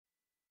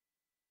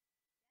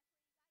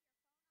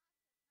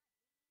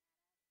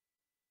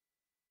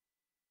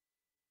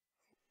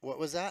What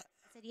was that?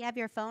 So do you have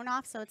your phone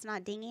off so it's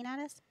not dinging at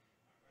us?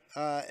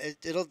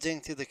 It'll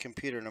ding through the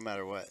computer no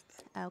matter what.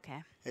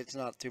 Okay. It's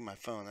not through my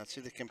phone. That's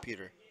through the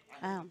computer.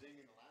 Oh.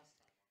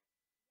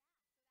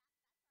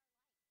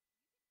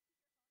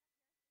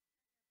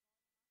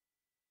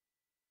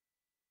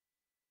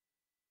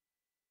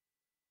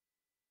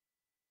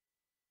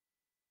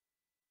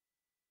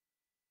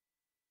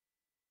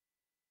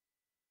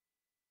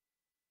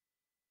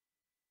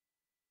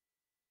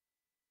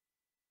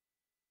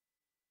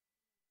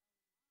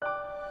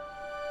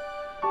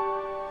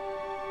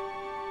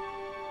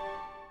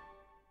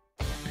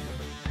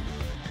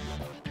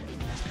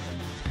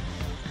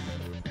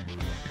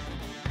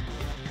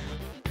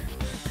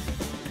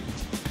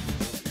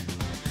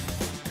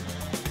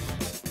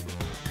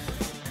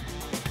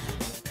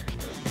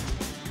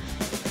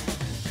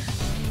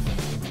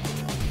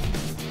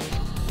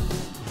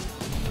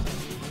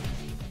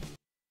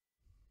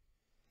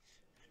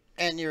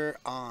 And you're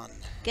on.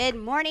 Good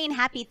morning.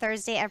 Happy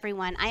Thursday,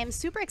 everyone. I am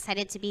super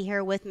excited to be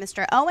here with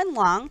Mr. Owen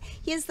Long.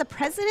 He is the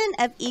president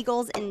of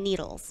Eagles and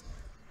Needles.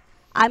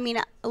 I mean,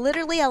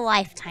 literally a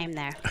lifetime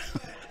there.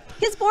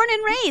 He was born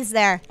and raised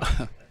there.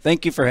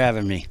 Thank you for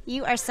having me.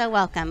 You are so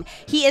welcome.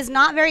 He is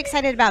not very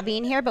excited about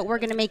being here, but we're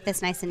going to make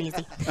this nice and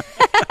easy.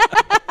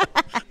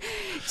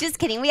 Just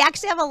kidding. We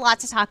actually have a lot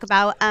to talk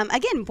about.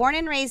 Again, born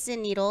and raised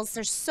in Needles.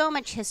 There's so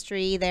much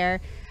history there.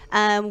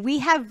 We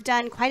have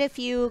done quite a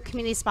few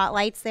community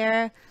spotlights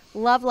there.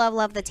 Love, love,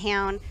 love the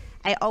town.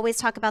 I always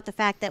talk about the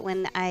fact that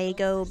when I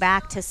go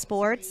back to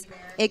sports,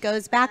 it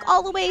goes back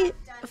all the way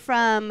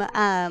from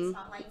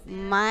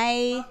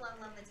my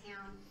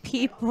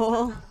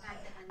people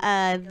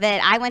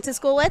that I went to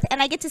school with,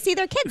 and I get to see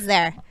their kids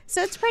there.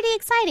 So it's pretty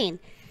exciting.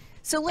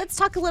 So let's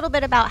talk a little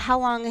bit about how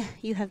long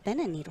you have been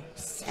in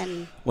Needles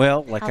and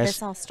Well, how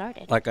this all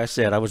started. like I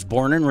said, I was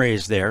born and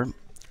raised there.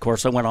 Of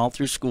course, I went all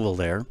through school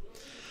there.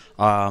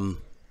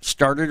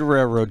 Started a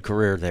railroad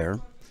career there.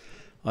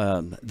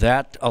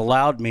 That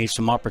allowed me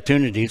some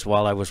opportunities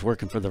while I was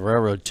working for the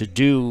railroad to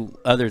do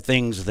other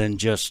things than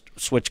just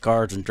switch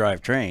cars and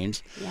drive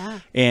trains. Yeah.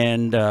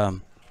 And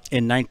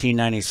in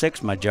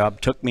 1996, my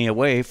job took me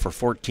away for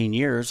 14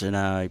 years, and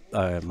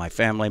my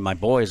family, my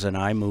boys, and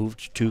I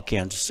moved to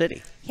Kansas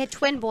City. You had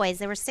twin boys.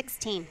 They were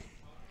 16.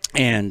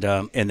 And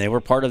they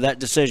were part of that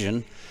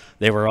decision.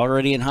 They were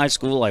already in high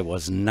school. I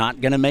was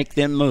not going to make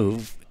them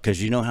move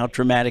because you know how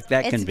traumatic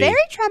that can be. It's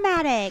very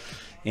traumatic.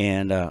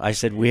 And I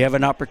said, we have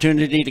an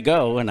opportunity to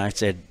go. And I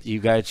said, you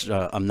guys,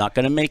 I'm not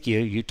going to make you.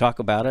 You talk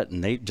about it.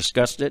 And they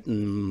discussed it.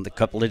 And a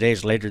couple of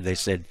days later, they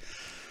said,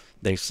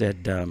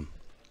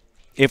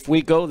 if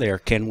we go there,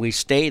 can we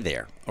stay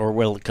there? Or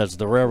will, because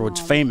the railroad's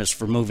famous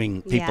for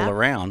moving people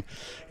around.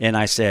 And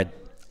I said,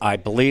 I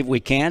believe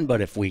we can,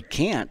 but if we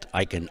can't,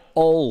 I can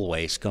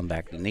always come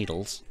back to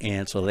Needles.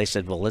 And so they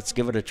said, well, let's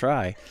give it a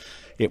try.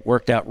 It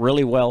worked out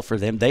really well for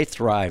them. They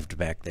thrived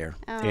back there.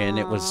 Aww. And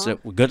it was a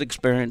good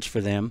experience for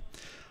them.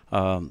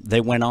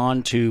 They went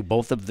on to,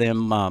 both of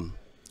them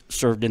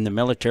served in the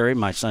military.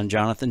 My son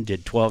Jonathan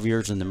did 12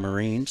 years in the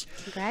Marines.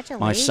 Congratulations.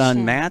 My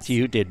son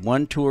Matthew did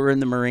one tour in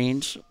the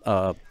Marines,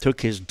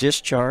 took his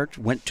discharge,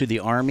 went to the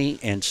Army,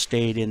 and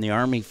stayed in the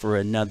Army for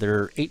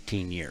another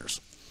 18 years.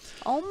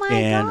 Oh my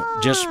and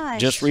gosh.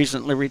 just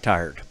recently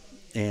retired.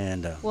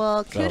 And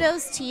well,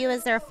 kudos to you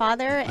as their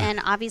father, and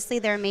obviously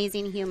they're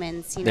amazing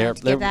humans. You know, they're,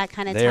 to give that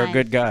kind of they time. are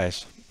good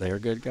guys. They are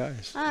good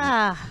guys.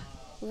 Ah,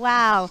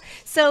 wow.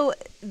 So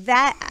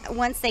that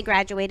once they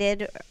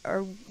graduated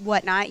or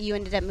whatnot, you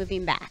ended up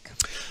moving back.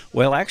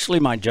 Well, actually,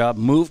 my job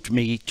moved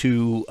me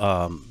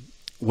to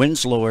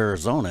Winslow,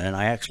 Arizona, and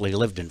I actually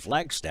lived in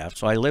Flagstaff.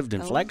 So I lived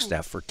in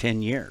Flagstaff for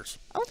 10 years.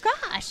 Oh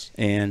gosh.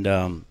 And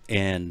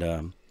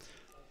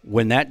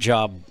when that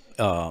job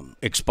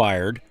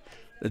expired,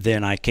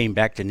 then I came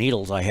back to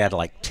Needles. I had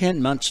like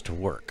 10 months to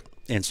work.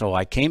 And so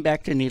I came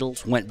back to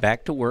Needles, went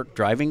back to work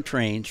driving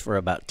trains for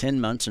about 10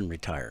 months and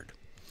retired.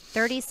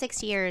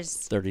 36 years.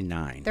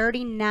 39.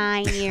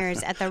 39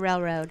 years at the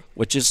railroad.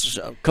 Which is,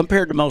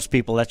 compared to most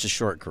people, that's a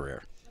short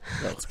career.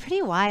 It's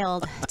pretty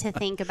wild to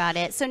think about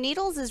it. So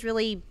Needles is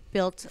really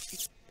built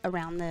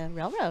around the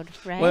railroad,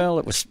 right? Well,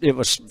 it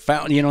was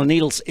found, you know,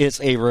 Needles is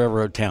a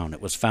railroad town.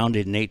 It was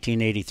founded in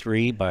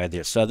 1883 by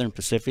the Southern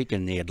Pacific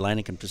and the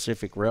Atlantic and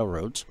Pacific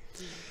Railroads,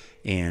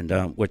 and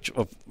which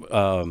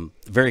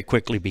very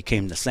quickly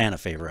became the Santa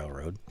Fe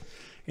Railroad,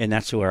 and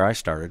that's where I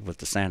started, with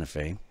the Santa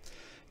Fe.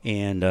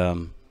 And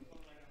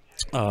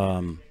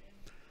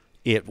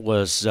it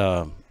was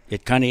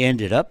it kind of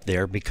ended up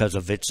there because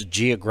of its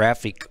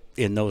geographic.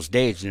 In those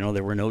days, you know,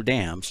 there were no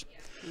dams.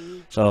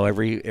 So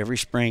every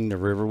spring the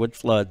river would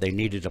flood. They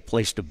needed a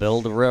place to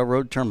build a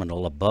railroad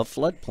terminal above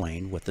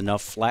floodplain with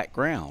enough flat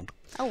ground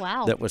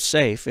that was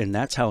safe, and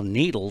that's how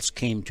Needles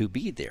came to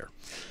be there.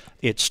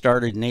 It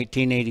started in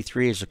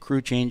 1883 as a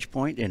crew change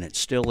point, and it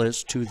still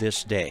is to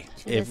this day.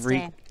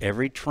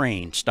 Every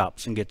train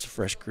stops and gets a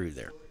fresh crew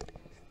there.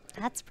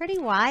 That's pretty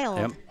wild.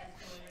 Yep.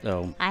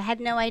 So I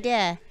had no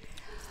idea.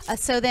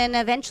 So then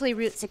eventually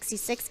Route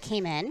 66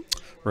 came in.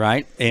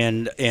 Right,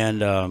 and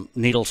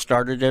Needles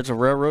started as a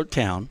railroad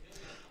town,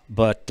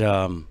 But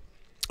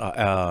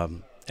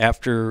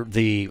after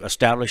the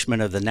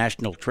establishment of the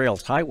National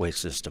Trails Highway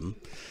System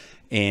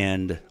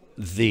and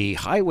the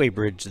highway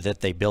bridge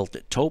that they built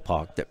at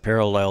Topok that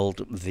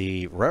paralleled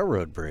the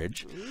railroad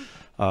bridge,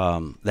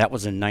 that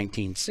was in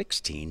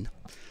 1916.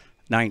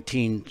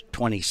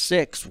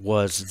 1926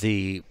 was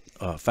the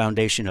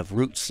foundation of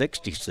Route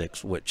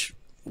 66, which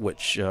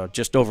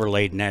just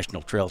overlaid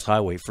National Trails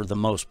Highway for the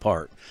most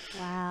part.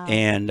 Wow.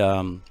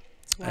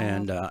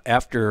 And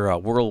after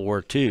World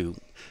War II,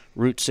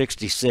 Route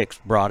 66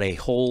 brought a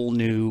whole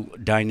new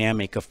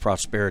dynamic of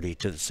prosperity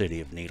to the city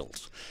of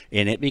Needles,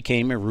 and it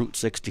became a Route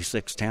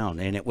 66 town.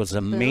 And it was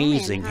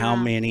amazing how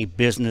many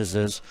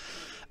businesses,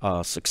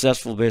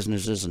 successful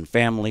businesses and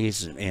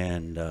families,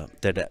 and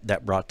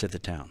that brought to the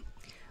town.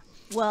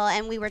 Well,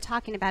 and we were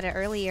talking about it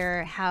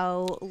earlier,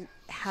 how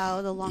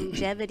the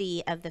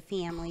longevity of the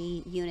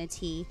family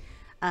unity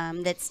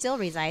that still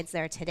resides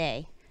there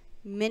today,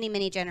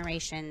 many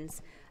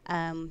generations.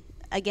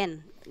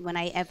 Again,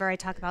 whenever I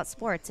talk about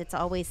sports, it's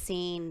always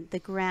seeing the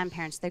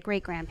grandparents, the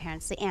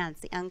great-grandparents, the aunts,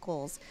 the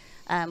uncles.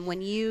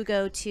 When you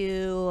go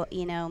to,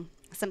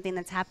 something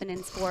that's happened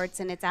in sports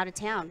and it's out of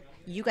town,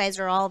 you guys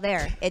are all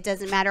there. It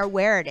doesn't matter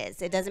where it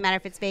is. It doesn't matter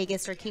if it's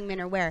Vegas or Kingman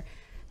or where.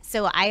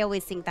 So I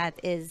always think that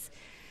is,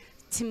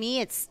 to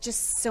me, it's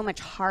just so much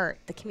heart.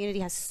 The community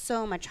has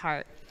so much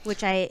heart,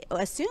 which I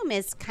assume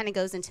kind of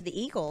goes into the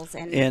Eagles.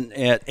 And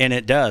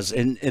it does.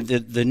 And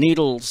the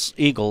Needles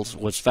Eagles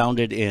was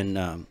founded in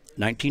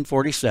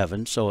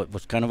 1947, so it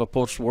was kind of a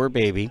post-war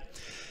baby.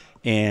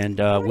 And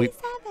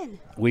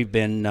we've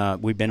been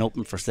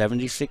open for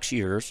 76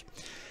 years.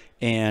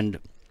 And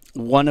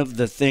one of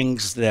the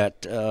things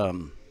that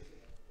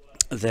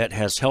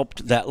has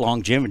helped that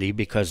longevity,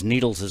 because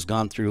Needles has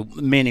gone through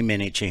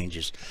many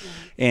changes,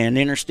 and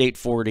Interstate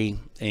 40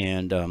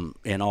 and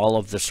all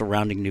of the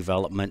surrounding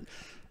development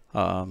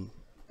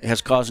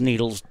has caused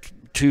Needles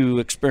to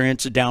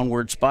experience a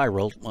downward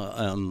spiral,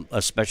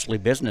 especially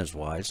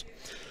business-wise.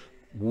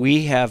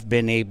 We have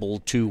been able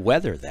to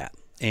weather that,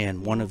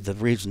 and one of the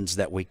reasons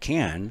that we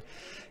can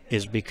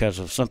is because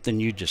of something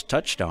you just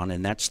touched on,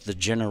 and that's the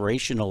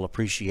generational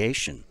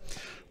appreciation.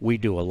 We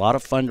do a lot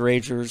of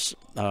fundraisers.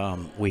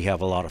 We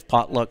have a lot of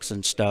potlucks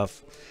and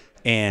stuff,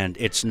 and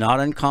it's not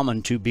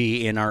uncommon to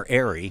be in our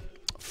Aerie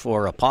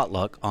for a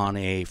potluck on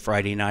a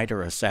Friday night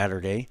or a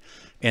Saturday,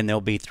 and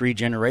there'll be 3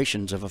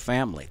 generations of a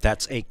family.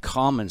 That's a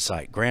common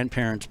sight: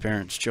 grandparents,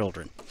 parents,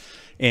 children,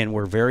 and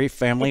we're very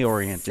family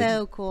oriented.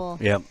 So cool.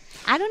 Yep.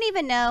 I don't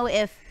even know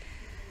if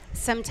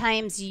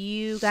sometimes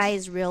you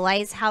guys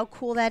realize how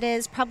cool that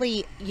is.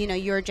 Probably,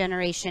 your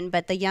generation,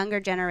 but the younger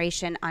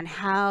generation, on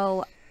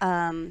how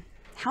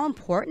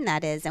important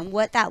that is and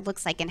what that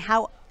looks like, and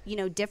how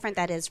different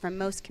that is from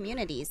most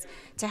communities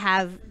to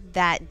have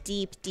that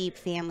deep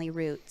family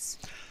roots.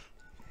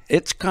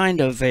 It's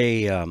kind of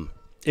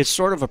it's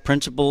sort of a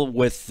principle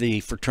with the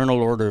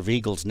Fraternal Order of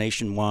Eagles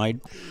nationwide.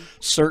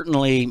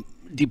 Certainly,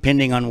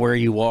 depending on where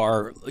you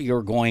are,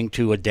 you're going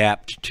to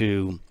adapt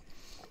to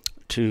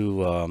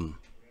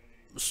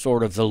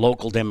sort of the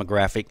local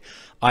demographic.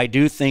 I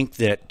do think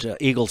that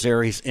Eagles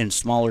Aeries in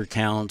smaller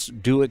towns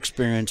do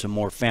experience a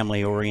more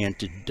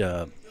family-oriented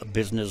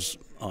business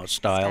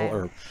style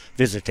or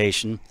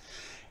visitation,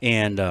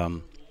 and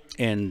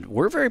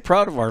we're very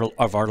proud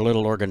of our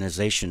little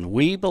organization.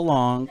 We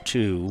belong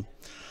to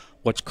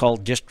what's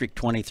called District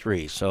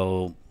 23.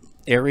 So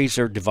Aeries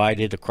are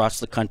divided across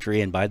the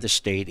country and by the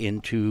state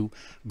into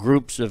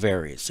groups of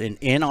areas, and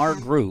in our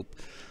group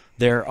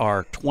there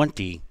are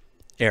 20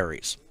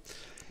 Aeries.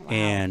 Wow.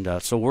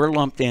 And so we're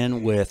lumped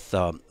in with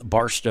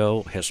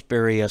Barstow,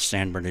 Hesperia,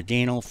 San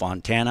Bernardino,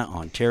 Fontana,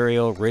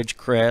 Ontario,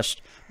 Ridgecrest,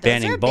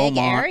 Banning, Beaumont,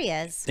 big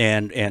areas,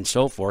 and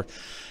so forth.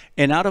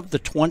 And out of the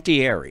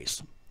 20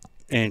 Aeries,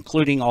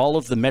 including all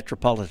of the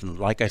metropolitan,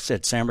 like I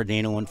said, San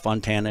Bernardino and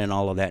Fontana and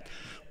all of that,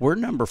 we're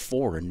number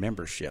 4 in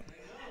membership.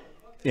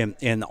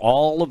 In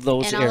all of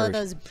those areas, all of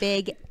those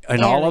big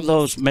in all of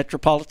those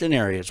metropolitan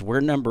areas,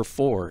 we're number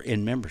 4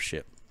 in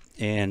membership.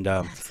 And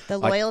the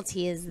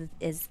loyalty is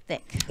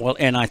thick. Well,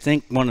 and I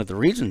think one of the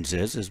reasons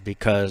is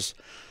because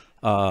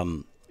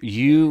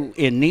you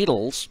in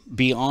Needles,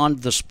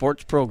 beyond the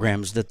sports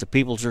programs that the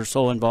Peoples are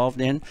so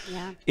involved in,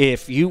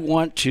 if you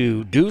want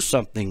to do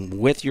something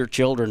with your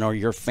children or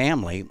your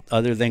family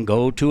other than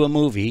go to a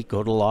movie,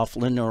 go to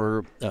Laughlin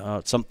or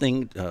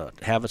something,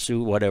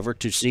 Havasu, whatever,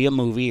 to see a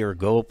movie or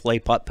go play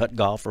putt-putt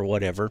golf or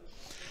whatever,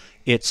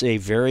 it's a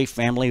very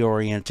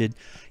family-oriented,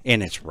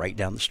 and it's right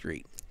down the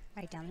street.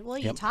 Right down. Well,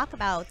 you talk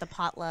about the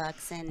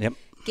potlucks and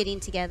getting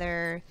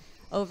together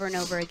over and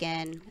over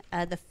again.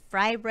 The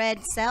fry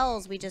bread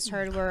sales we just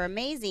heard were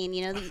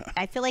amazing.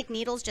 I feel like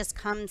Needles just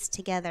comes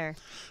together.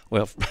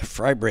 Well,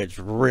 fry bread's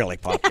really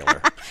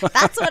popular.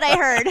 That's what I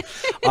heard.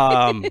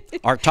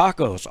 Our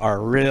tacos are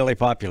really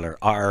popular.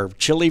 Our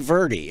chili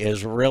verde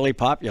is really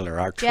popular.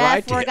 Our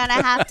Jeff, tri-tip. we're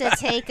gonna have to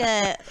take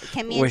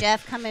can me and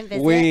Jeff come and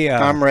visit?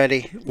 I'm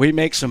ready. We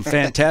make some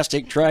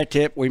fantastic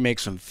tri-tip. We make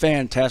some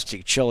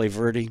fantastic chili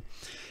verde.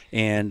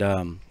 And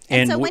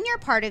And so when you're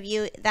part of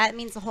you, that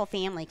means the whole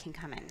family can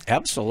come in.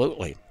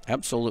 Absolutely,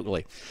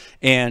 absolutely.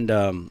 And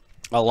a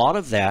lot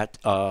of that,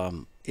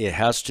 it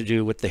has to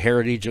do with the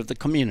heritage of the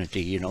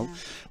community. You know,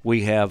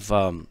 we have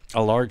a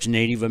large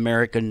Native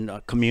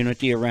American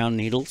community around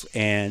Needles,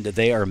 and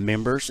they are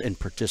members and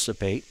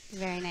participate.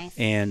 Very nice.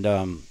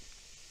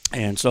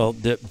 And so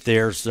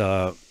there's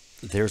a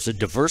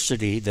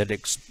diversity that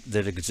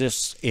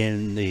exists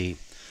in the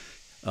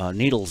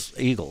Needles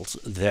Eagles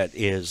that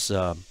is.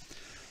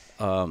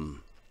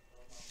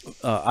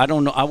 I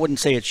don't know. I wouldn't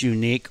say it's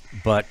unique,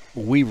 but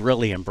we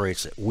really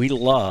embrace it. We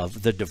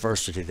love the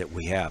diversity that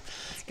we have,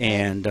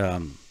 and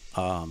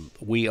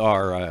we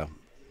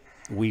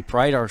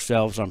pride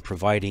ourselves on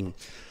providing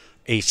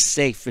a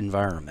safe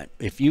environment.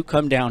 If you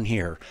come down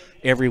here,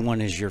 everyone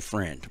is your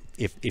friend.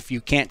 If you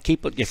can't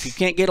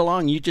get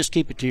along, you just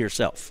keep it to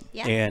yourself.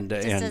 Yeah, and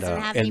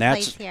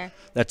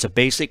that's a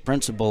basic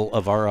principle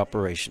of our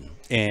operation.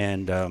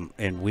 And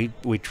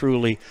we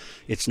truly,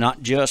 it's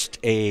not just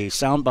a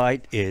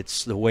soundbite,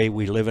 it's the way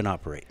we live and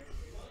operate.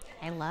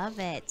 I love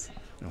it.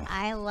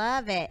 I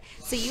love it.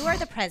 So you are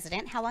the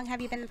president. How long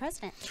have you been the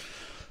president?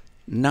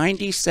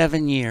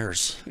 97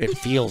 years, it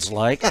feels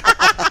like.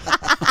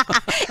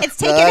 It's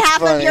taken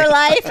half of your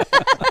life.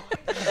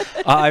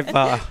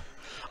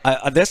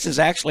 This is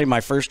actually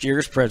my first year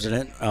as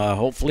president,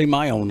 hopefully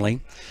my only.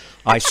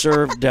 I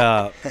served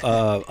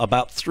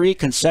about 3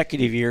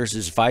 consecutive years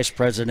as vice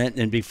president,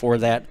 and before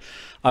that,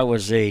 I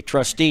was a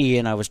trustee,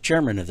 and I was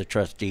chairman of the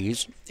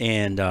trustees.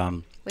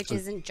 And which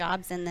isn't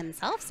jobs in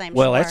themselves, I'm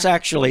well,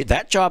 sure.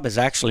 that job is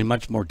actually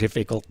much more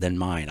difficult than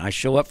mine. I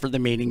show up for the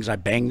meetings, I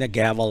bang the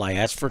gavel, I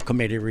ask for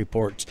committee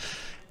reports.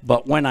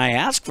 But when I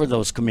ask for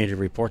those committee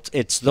reports,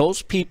 it's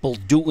those people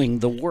doing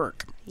the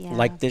work. Yeah.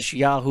 Like this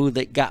Yahoo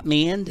that got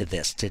me into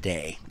this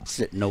today,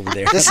 sitting over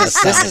there.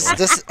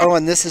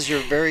 Owen, this is your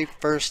very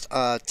first,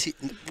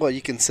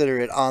 you consider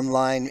it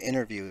online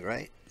interview,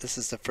 right? This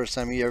is the first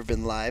time you've ever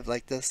been live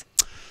like this?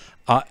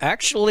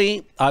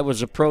 Actually, I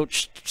was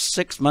approached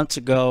 6 months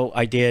ago.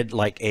 I did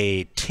like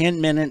a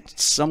 10-minute,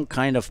 some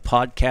kind of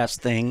podcast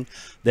thing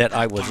that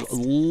I was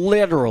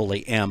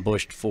literally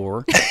ambushed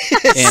for.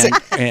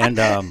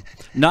 and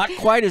not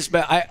quite as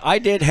bad. I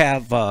did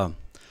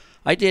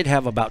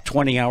have about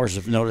 20 hours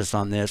of notice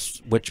on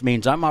this, which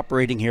means I'm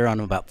operating here on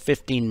about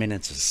 15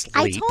 minutes of sleep.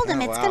 I told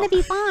him it's going to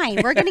be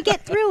fine. We're going to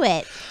get through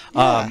it.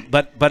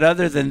 But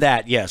other than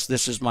that, yes,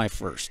 this is my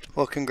first.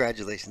 Well,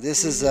 congratulations.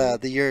 This is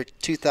the year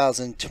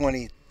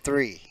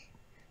 2023,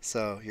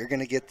 so you're going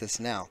to get this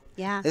now.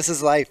 Yeah. This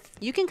is life.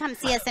 You can come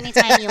see us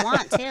anytime you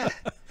want, too.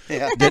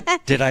 Yeah.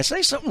 Did I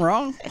say something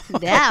wrong? No,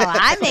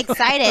 I'm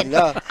excited.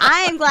 No.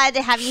 I'm glad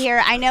to have you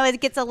here. I know it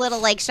gets a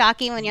little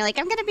shocking when you're like,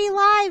 I'm going to be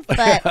live,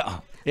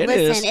 but...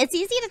 Listen, it's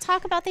easy to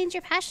talk about things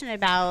you're passionate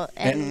about.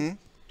 And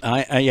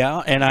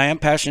and I am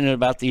passionate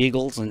about the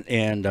Eagles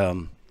and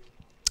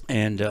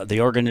the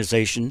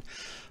organization,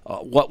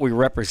 what we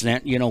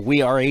represent. You know,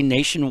 we are a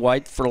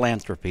nationwide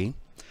philanthropy,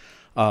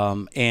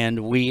 and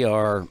we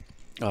are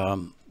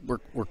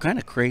we're kind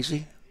of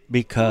crazy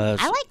because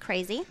I like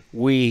crazy.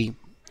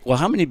 Well,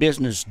 how many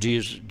businesses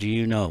do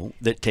you know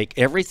that take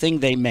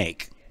everything they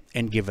make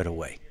and give it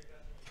away?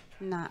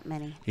 Not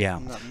many. Yeah.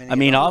 Not many I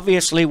mean,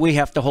 obviously, we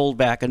have to hold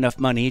back enough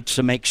money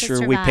to make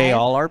sure we pay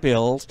all our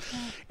bills. Yeah.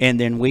 And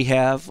then we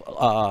have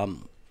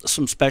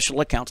some special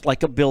accounts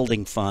like a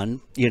building fund.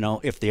 You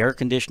know, if the air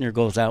conditioner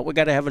goes out, we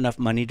got to have enough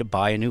money to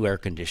buy a new air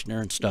conditioner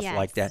and stuff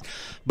like that.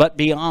 But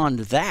beyond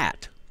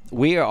that,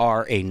 we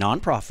are a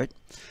nonprofit,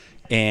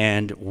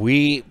 and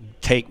we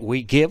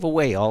give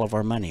away all of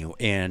our money.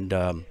 And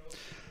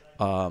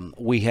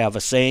we have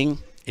a saying,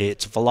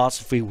 it's a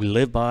philosophy we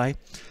live by.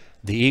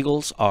 The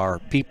Eagles are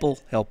people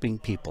helping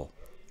people,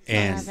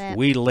 and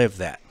we live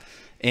that.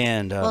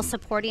 And well,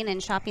 supporting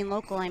and shopping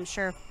local, I'm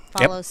sure,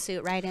 follows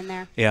suit right in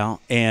there. Yeah,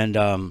 and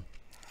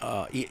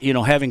you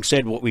know, having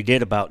said what we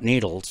did about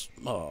Needles,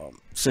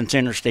 since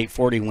Interstate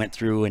 40 went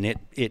through and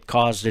it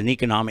caused an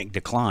economic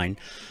decline,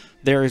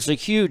 there is a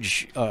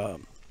huge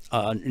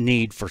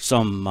need for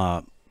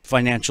some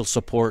financial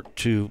support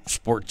to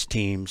sports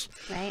teams,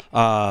 right?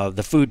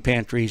 The food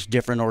pantries,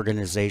 different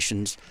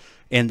organizations.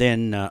 And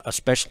then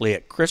especially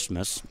at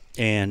Christmas,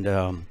 and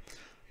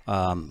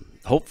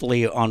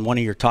hopefully on one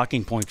of your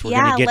talking points, we're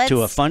going to get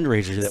to a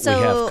fundraiser that we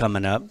have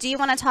coming up. Do you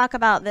want to talk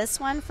about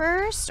this one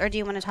first, or do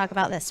you want to talk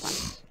about this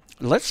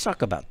one? Let's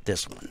talk about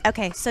this one.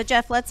 Okay, so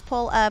Jeff, let's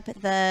pull up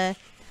the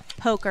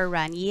poker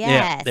run. Yes.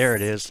 Yeah, there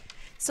it is.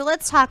 So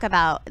let's talk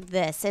about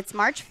this. It's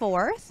March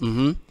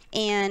 4th,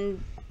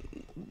 and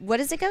what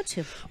does it go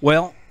to?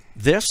 Well,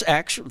 this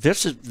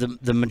is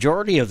the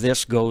majority of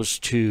this goes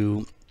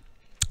to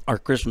our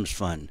Christmas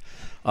fund.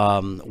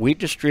 We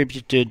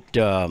distributed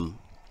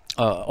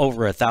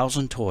over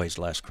 1,000 toys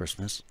last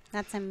Christmas.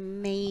 That's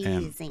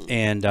amazing.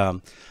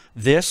 And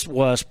this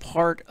was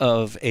part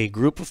of a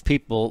group of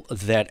people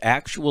that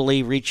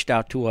actually reached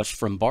out to us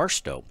from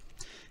Barstow.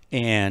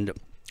 And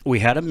we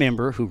had a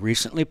member who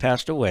recently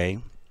passed away,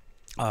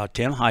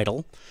 Tim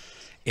Heidel,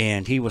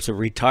 and he was a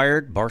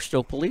retired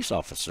Barstow police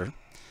officer.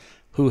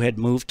 who had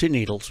moved to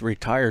Needles,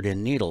 retired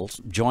in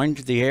Needles, joined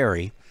the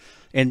Aerie,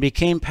 and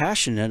became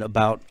passionate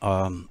about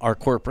our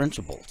core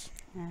principles: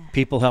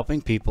 people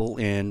helping people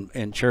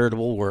in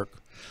charitable work.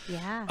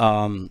 Yeah.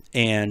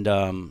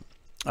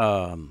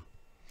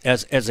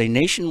 As a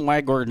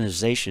nationwide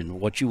organization,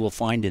 what you will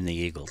find in the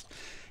Eagles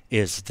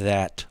is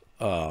that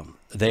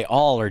they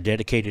all are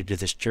dedicated to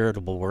this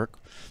charitable work,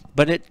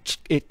 but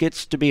it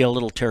gets to be a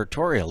little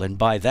territorial. And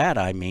by that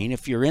I mean,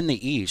 if you're in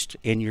the East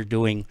and you're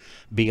doing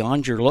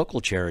beyond your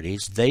local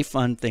charities, they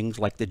fund things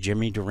like the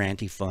Jimmy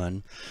Durante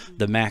Fund,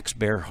 the Max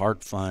Bear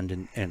Heart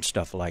Fund, and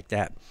stuff like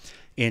that.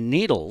 In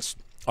Needles,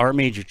 our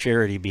major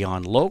charity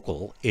beyond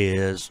local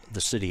is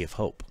the City of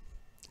Hope.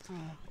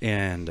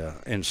 And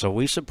so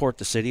we support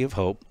the City of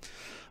Hope,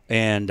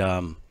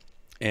 but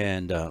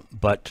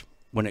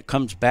when it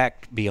comes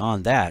back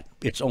beyond that,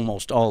 it's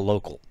almost all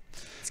local.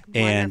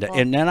 And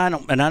then I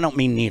don't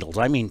mean Needles,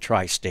 I mean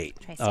tri-state.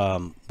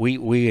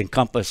 We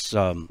encompass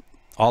all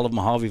of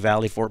Mojave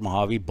Valley, Fort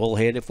Mojave,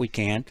 Bullhead if we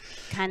can.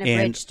 Kind of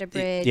bridge to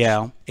bridge.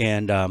 Yeah,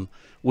 and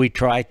we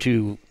try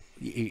to.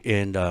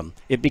 And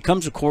it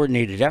becomes a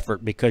coordinated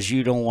effort because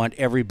you don't want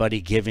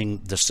everybody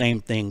giving the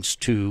same things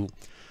to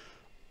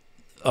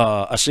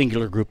a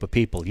singular group of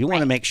people. You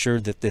want to make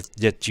sure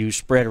that you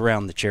spread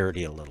around the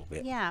charity a little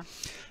bit. Yeah.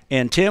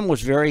 And Tim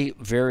was very,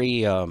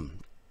 very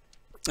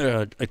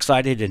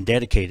excited and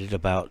dedicated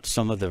about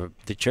some of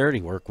the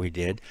charity work we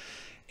did.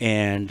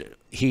 And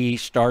he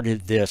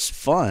started this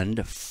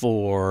fund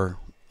for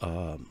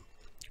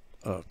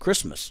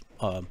Christmas.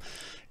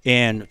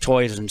 And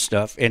toys and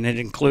stuff, and it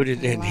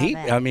included,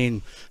 I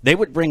mean, they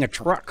would bring a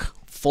truck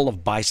full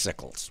of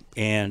bicycles,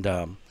 and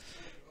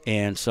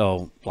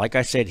so, like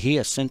I said, he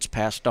has since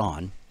passed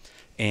on,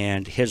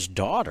 and his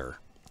daughter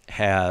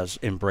has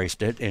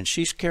embraced it, and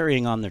she's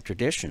carrying on the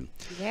tradition.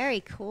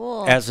 Very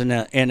cool. In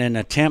an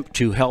attempt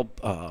to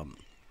help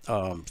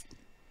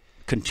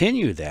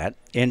continue that,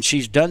 and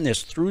she's done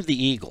this through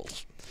the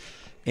Eagles,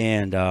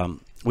 and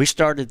we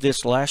started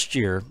this last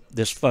year,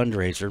 this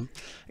fundraiser,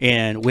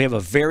 and we have a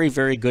very,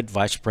 very good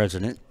vice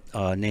president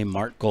named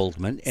Mark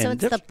Goldman. So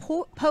and it's the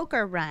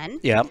poker run.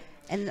 Yeah.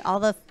 And all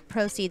the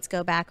proceeds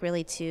go back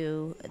really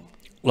to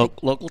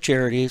local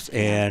charities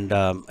and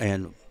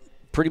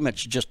pretty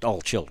much just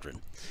all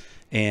children.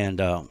 And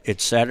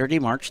it's Saturday,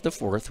 March the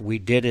 4th. We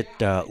did it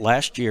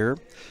last year.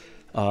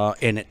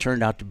 And it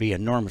turned out to be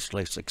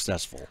enormously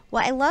successful.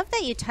 Well, I love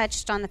that you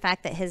touched on the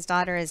fact that his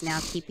daughter is now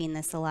keeping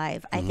this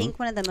alive. I think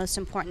one of the most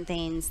important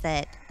things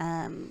that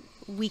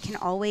we can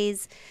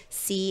always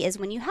see is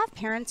when you have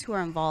parents who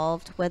are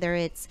involved, whether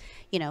it's,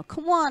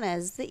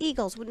 Kiwanis, the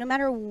Eagles, no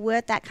matter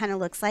what that kind of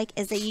looks like,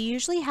 is that you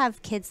usually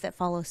have kids that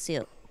follow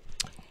suit.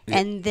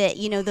 And that,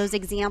 those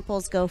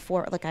examples go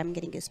forward. Look, I'm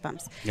getting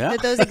goosebumps. Yeah.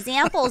 Those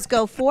examples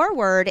go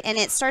forward, and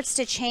it starts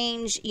to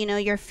change,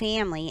 your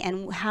family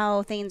and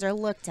how things are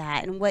looked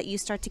at and what you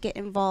start to get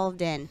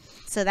involved in.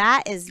 So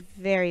that is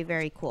very,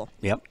 very cool.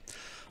 Yep.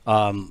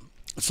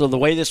 So the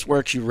way this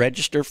works, you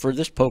register for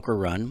this poker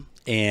run,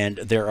 and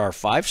there are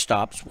 5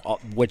 stops,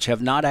 which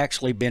have not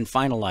actually been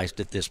finalized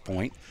at this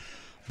point.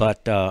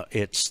 But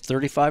it's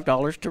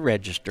 $35 to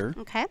register.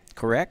 Okay.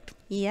 Correct?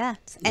 Yeah.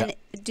 And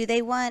do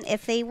they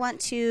if they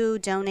want to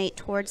donate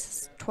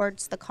towards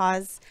the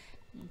cause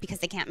because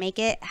they can't make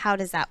it, how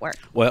does that work?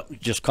 Well,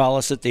 just call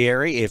us at the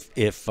Aerie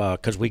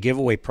because we give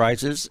away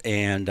prizes,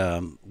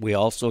 and we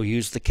also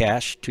use the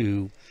cash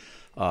to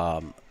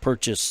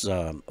purchase.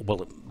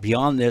 Well,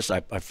 beyond this, I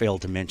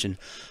failed to mention.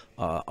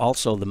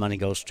 Also, the money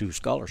goes to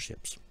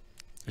scholarships.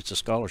 It's a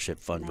scholarship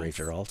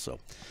fundraiser also,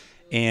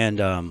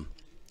 and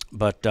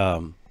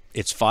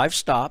it's 5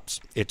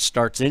 stops. It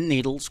starts in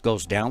Needles,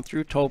 goes down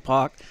through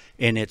Topak,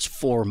 and it's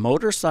for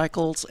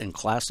motorcycles and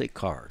classic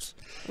cars.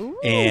 Ooh.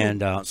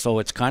 And so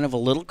it's kind of a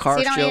little car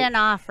show. So you don't need an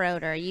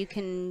off-roader. You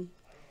can,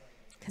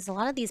 because a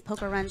lot of these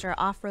poker runs are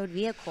off-road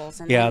vehicles.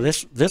 And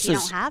this you is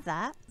don't have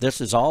that.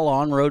 This is all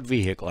on-road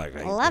vehicle. I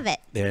love it.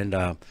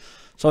 And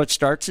so it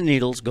starts in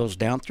Needles, goes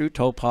down through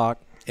Topak,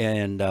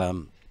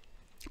 and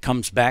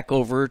comes back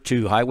over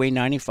to Highway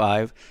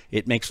 95.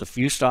 It makes a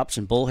few stops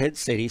in Bullhead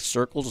City,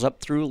 circles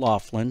up through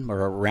Laughlin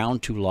or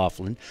around to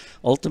Laughlin,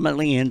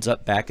 ultimately ends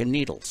up back in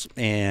Needles.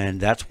 And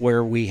that's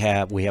where we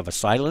have a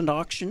silent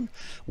auction,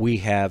 we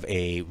have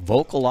a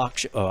vocal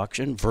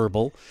auction,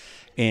 verbal,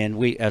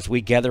 and as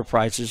we gather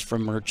prizes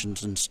from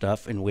merchants and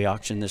stuff, and we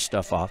auction this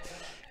stuff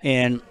off.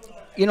 And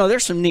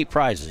there's some neat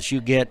prizes.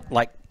 You get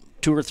like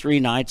 2 or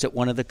 3 nights at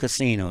one of the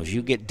casinos.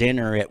 You get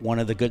dinner at one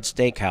of the good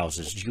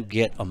steakhouses. You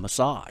get a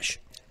massage.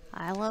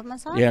 I love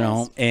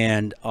massages.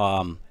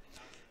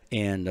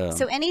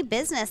 So any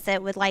business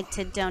that would like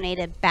to donate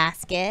a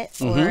basket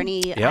or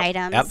any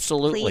items,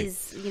 absolutely,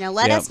 please,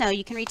 let us know.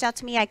 You can reach out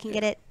to me. I can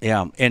get it.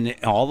 Yeah, and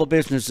all the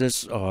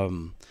businesses,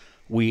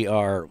 we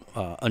are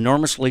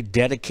enormously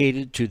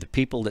dedicated to the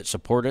people that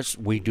support us.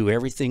 We do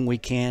everything we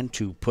can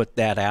to put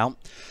that out.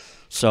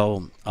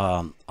 So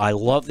I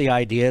love the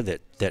idea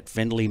that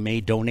Findlay may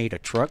donate a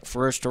truck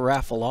for us to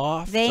raffle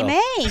off. They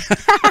may.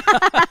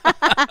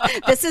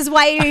 This is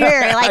why you're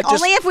here.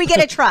 Only if we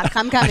get a truck,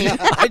 I'm coming.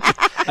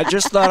 I I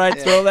just thought I'd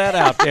throw that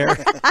out there.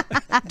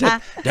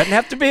 Doesn't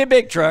have to be a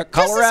big truck.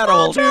 Colorado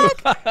will do.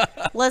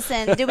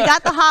 Listen, do we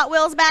got the Hot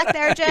Wheels back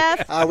there,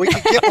 Jeff? We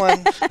could get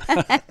one.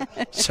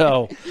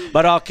 So,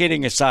 but all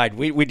kidding aside,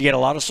 we get a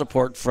lot of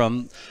support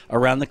from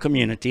around the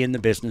community and the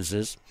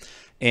businesses.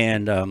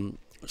 And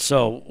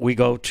so we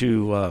go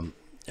to,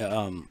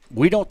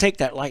 we don't take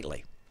that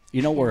lightly.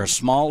 You know, we're a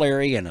small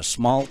area in a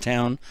small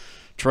town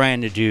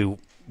trying to do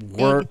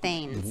work,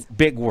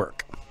 big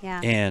work.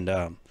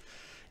 Yeah.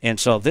 And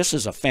so this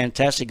is a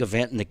fantastic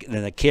event,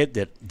 and the kid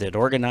that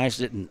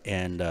organized it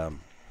and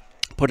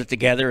put it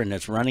together and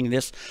is running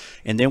this.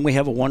 And then we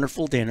have a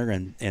wonderful dinner,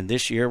 and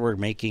this year we're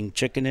making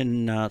chicken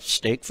and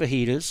steak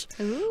fajitas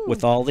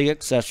with all the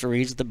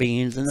accessories, the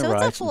beans and the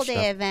rice. So it's a full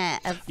day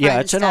event of fun Yeah,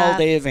 it's stuff. an all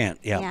day event.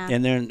 Yeah.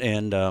 And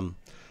then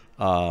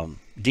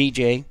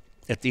DJ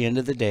at the end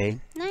of the day.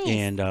 Nice.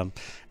 And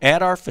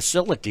at our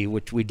facility,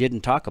 which we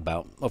didn't talk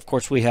about, of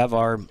course, we have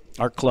our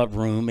club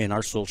room and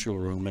our social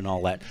room and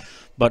all that.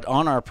 But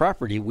on our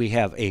property, we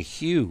have a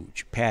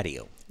huge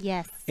patio.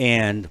 Yes.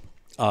 And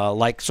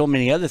like so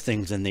many other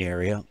things in the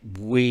area,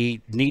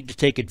 we need to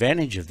take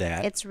advantage of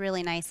that. It's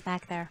really nice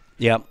back there.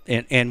 Yeah,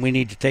 and we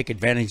need to take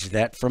advantage of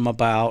that from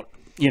about,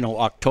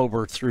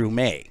 October through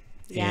May.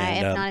 Yeah,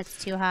 and, if not,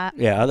 it's too hot.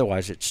 Yeah,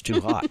 otherwise it's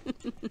too hot.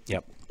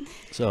 Yep.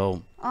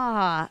 So.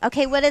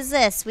 Okay, what is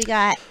this? We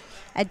got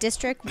a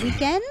district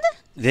weekend?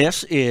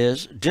 This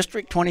is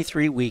District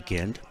 23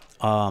 weekend.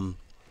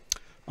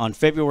 On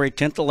February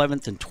 10th,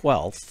 11th, and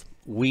 12th,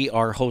 we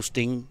are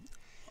hosting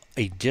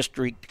a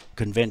district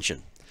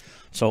convention.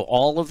 So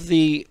all of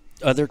the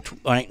other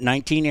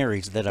 19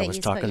 areas that I was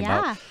talking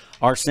about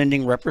are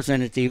sending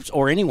representatives,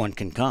 or anyone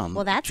can come.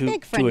 Well, that's to,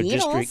 big for to a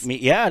Needles. district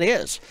meet. Yeah, it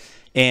is.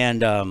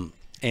 And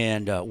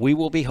we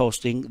will be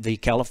hosting the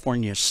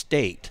California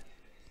State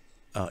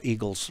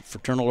Eagles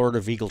Fraternal Order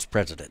of Eagles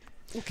president.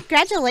 Well,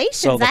 congratulations.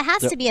 So that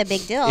has to be a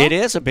big deal. It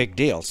is a big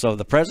deal. So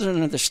the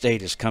president of the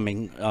state is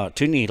coming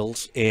to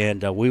Needles,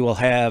 and we will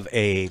have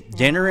a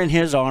dinner in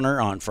his honor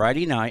on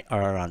Friday night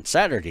or on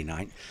Saturday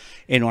night,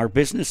 and our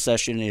business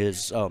session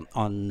is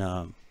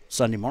on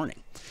Sunday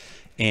morning.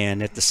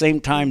 And at the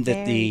same time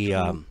that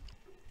the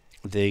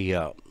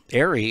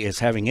Aerie is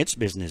having its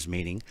business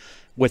meeting,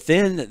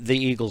 within the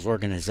Eagles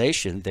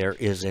organization, there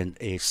is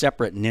a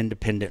separate and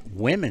independent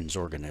women's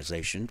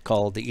organization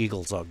called the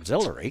Eagles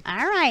Auxiliary. All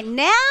right,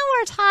 now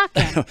we're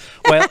talking.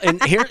 Well,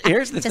 and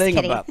here's the thing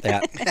kidding. about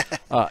that.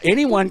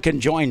 Anyone can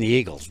join the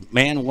Eagles,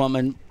 man,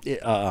 woman,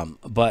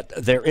 but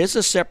there is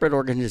a separate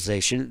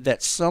organization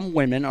that some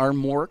women are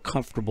more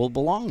comfortable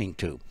belonging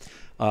to.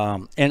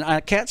 And I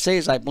can't say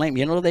as I blame,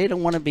 they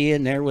don't want to be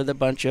in there with a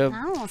bunch of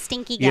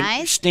stinky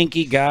guys.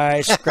 Stinky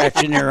guys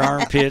scratching their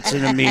armpits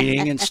in a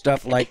meeting and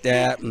stuff like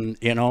that, and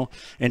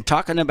and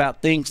talking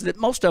about things that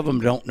most of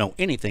them don't know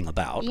anything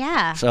about.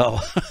 Yeah. So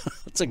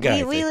it's a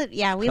guy.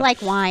 We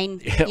like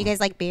wine. Yeah. You guys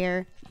like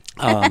beer.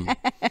 How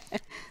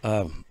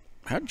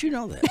did you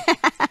know that?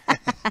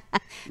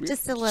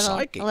 Just a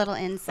little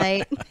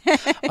insight.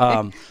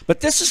 But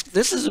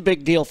this is a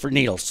big deal for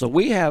Needles. So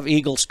we have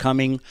Eagles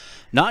coming,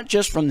 not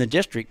just from the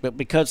district, but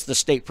because the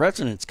state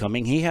president's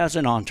coming, he has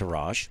an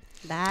entourage.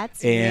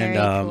 That's very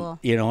cool.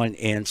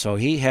 And so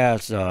he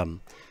has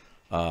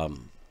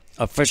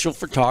official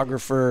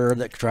photographer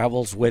that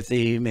travels with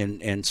him,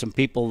 and some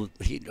people,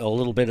 a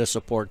little bit of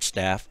support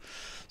staff.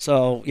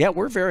 So, yeah,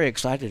 we're very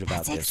excited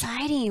about this. That's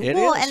exciting. It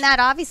Well, is. and that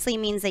obviously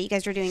means that you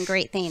guys are doing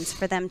great things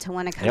for them to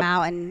want to come Yep.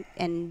 out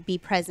and be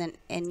present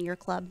in your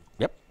club.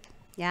 Yep.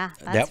 Yeah,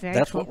 that's very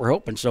That's cool. what we're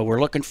hoping. So we're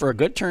looking for a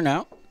good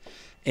turnout,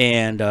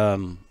 and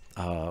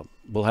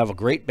we'll have a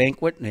great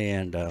banquet,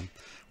 and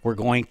we're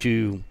going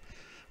to,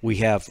 we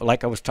have,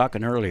 like I was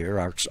talking earlier,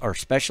 our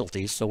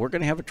specialties. So we're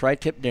going to have a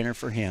tri-tip dinner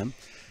for him,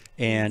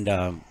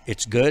 and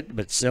it's good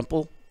but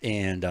simple,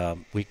 and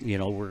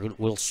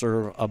we'll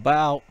serve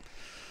about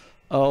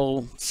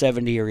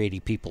 70 or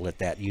 80 people at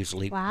that.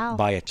 Usually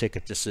buy a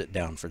ticket to sit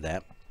down for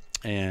that,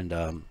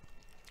 and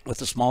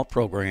with a small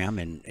program,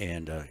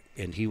 and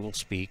he will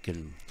speak,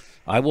 and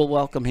I will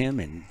welcome him,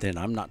 and then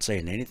I'm not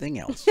saying anything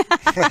else.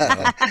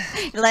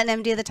 You're letting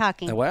him do the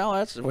talking. Well,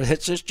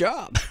 it's his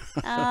job.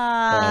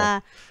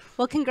 Well,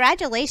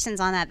 congratulations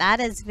on that.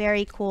 That is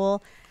very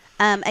cool.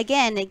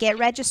 Again, get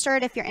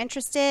registered if you're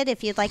interested.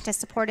 If you'd like to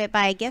support it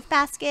by a gift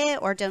basket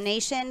or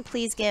donation,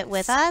 please get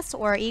with us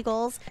or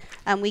Eagles.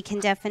 We can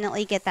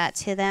definitely get that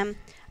to them.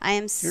 I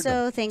am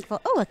so thankful.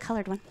 Oh, a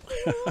colored one.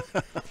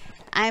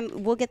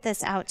 We'll get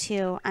this out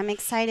too. I'm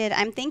excited.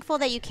 I'm thankful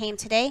that you came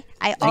today.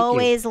 I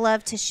always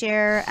love to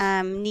share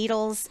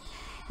Needles.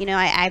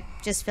 I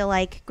just feel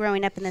like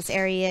growing up in this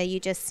area, you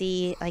just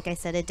see, like I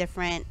said, a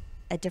different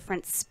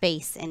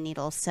space in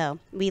Needles. So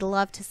we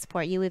love to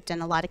support you. We've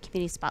done a lot of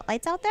community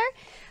spotlights out there,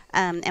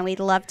 and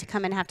we'd love to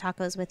come and have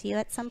tacos with you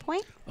at some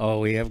point. Oh,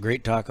 we have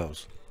great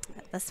tacos.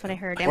 That's what I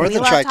heard. And Or we the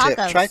love tri-tip.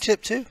 tacos.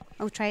 Tri-tip too.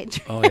 Oh, try it.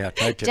 Oh yeah,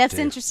 tri-tip Jeff's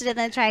too. interested in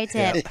the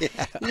tri-tip.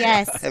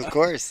 Yes. Of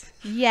course.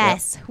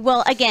 Yes.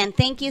 Well, again,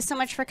 thank you so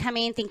much for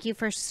coming. Thank you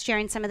for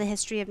sharing some of the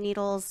history of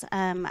needles.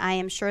 I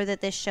am sure that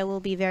this show will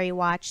be very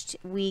watched.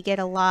 We get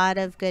a lot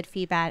of good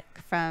feedback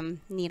from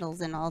needles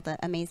and all the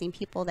amazing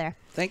people there.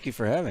 Thank you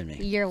for having me.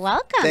 You're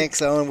welcome.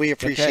 Thanks, Owen. We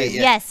appreciate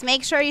you. Yes,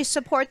 make sure you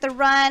support the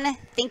run.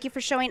 Thank you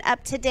for showing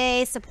up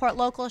today. Support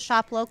local,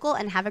 shop local,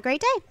 and have a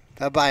great day.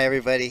 Bye-bye,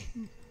 everybody.